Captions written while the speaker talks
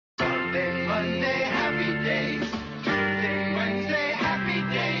days. Tuesday, Wednesday, happy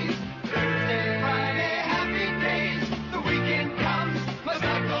days. Thursday, Friday, happy days. The weekend comes, my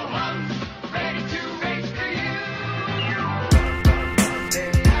cycle hums, ready to race to you.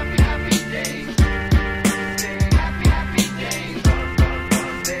 Tuesday, happy, happy days. Tuesday, happy, happy days.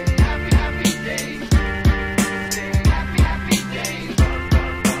 Tuesday, happy, happy days. Tuesday, happy, happy days.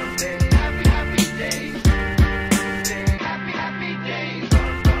 Tuesday, happy, happy days. Tuesday, happy, happy days.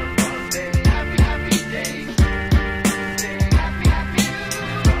 Tuesday, happy, happy days. Tuesday, happy, happy.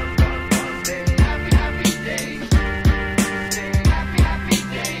 Tuesday, happy, happy days. Tuesday, happy, happy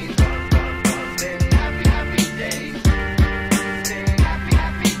days. Tuesday, happy, happy days. Tuesday, happy,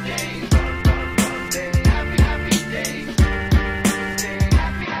 happy days. Tuesday, happy, happy days. Tuesday,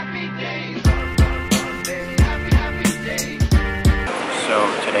 happy, happy days. Tuesday, happy, happy days. So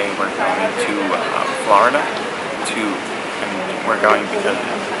today we're going to Florida and we're going because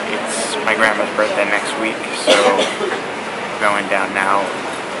it's my grandma's birthday next week, so we're going down now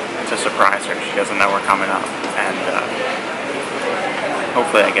to surprise her. She doesn't know we're coming up, and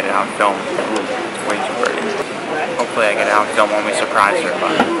hopefully I get it on film. It's way too early. Hopefully I get it on film when we surprise her,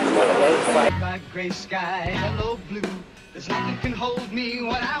 but By gray sky, hello blue. There's nothing can hold me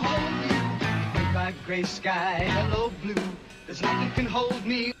when I hold you. By gray sky, hello blue. There's nothing can hold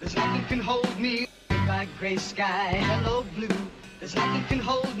me. There's nothing can hold me. By gray sky, hello blue. There's nothing can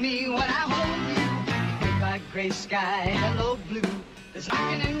hold me when I hold you. By gray sky, hello blue. There's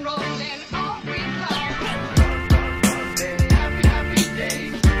rocking and rolling all week long. Tuesday, happy, happy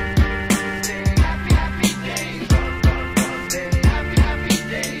days. Tuesday, happy, happy days. Tuesday, happy, happy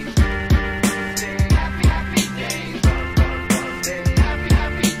days. Tuesday, happy, happy days. Tuesday, happy,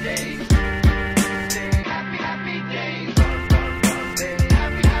 happy days. Tuesday, happy, happy days. Tuesday,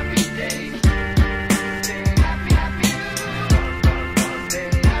 happy, happy days. Tuesday, happy, happy. Tuesday,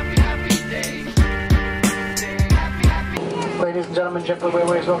 happy, happy days. Tuesday, happy, happy. Ladies and gentlemen, JetBlue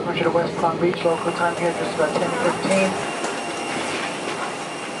Airways welcome you to West Palm Beach. Local time here just about 10:15.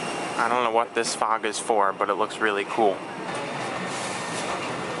 I don't know what this fog is for, but it looks really cool.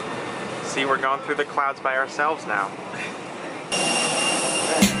 See, we're going through the clouds by ourselves now.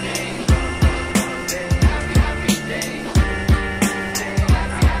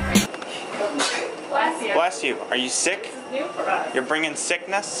 Bless you. Bless you. Are you sick? New for us. You're bringing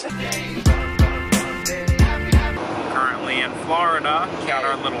sickness? Currently in Florida. Got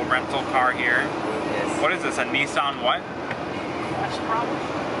our little rental car here. What is this, a Nissan what? A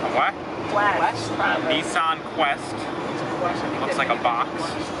what? Nissan Quest. Looks like a box.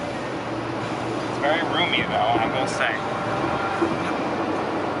 It's very roomy though, I will say.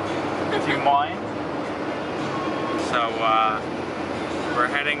 Do you mind? So we're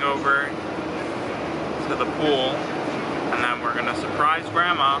heading over to the pool, and then we're gonna surprise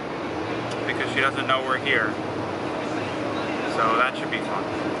Grandma because she doesn't know we're here. So that should be fun.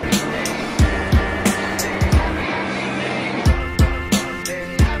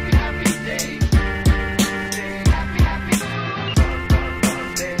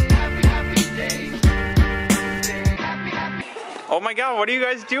 Oh my god, what are you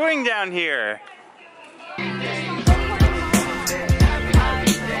guys doing down here?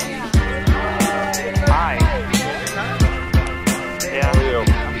 Hi. Yeah. How are you?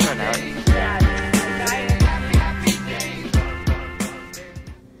 I'm good, Harry.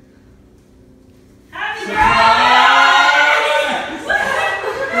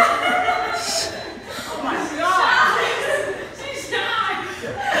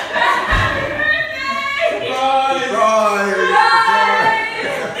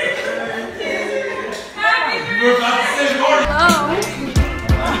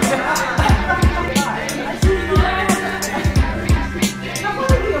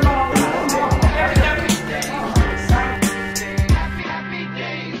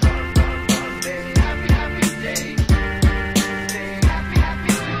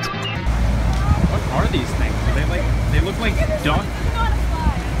 Duck,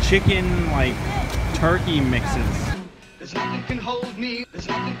 chicken, like turkey mixes. There's nothing can hold me. There's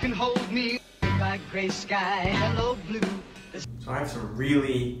nothing can hold me. By gray sky, hello blue. So I have some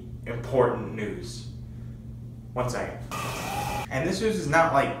really important news. One second. And this news is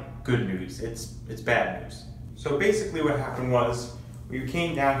not like good news. It's bad news. So basically, what happened was we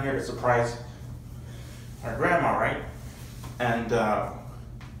came down here to surprise our grandma, right? And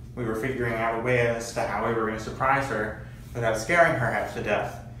we were figuring out a way as to how we were going to surprise her without scaring her half to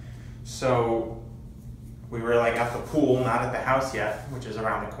death. So we were like at the pool, not at the house yet, which is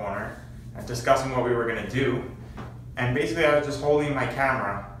around the corner, and discussing what we were going to do. And basically I was just holding my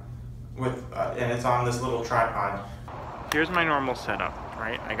camera with, and it's on this little tripod. Here's my normal setup,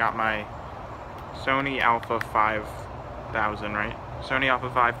 right? I got my Sony Alpha 5000, right? Sony Alpha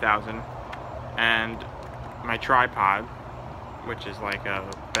 5000, and my tripod, which is like a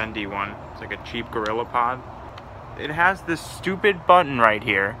bendy one. It's like a cheap Gorilla Pod. It has this stupid button right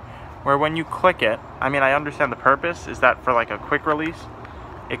here where when you click it, I mean, I understand the purpose is that for like a quick release,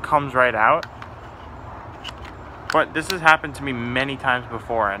 it comes right out. But this has happened to me many times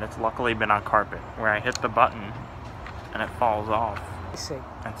before, and it's luckily been on carpet, where I hit the button and it falls off. I see.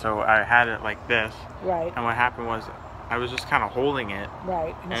 And so I had it like this. Right. And what happened was I was just kind of holding it.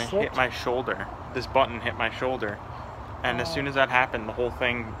 Right. And it hit my shoulder. This button hit my shoulder. And as soon as that happened, the whole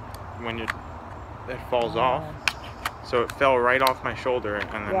thing, when it falls off, so it fell right off my shoulder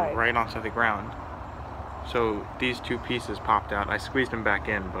and then right onto the ground. So these two pieces popped out. I squeezed them back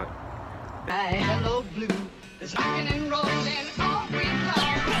in, but... Hello blue, there's rockin' and rollin' all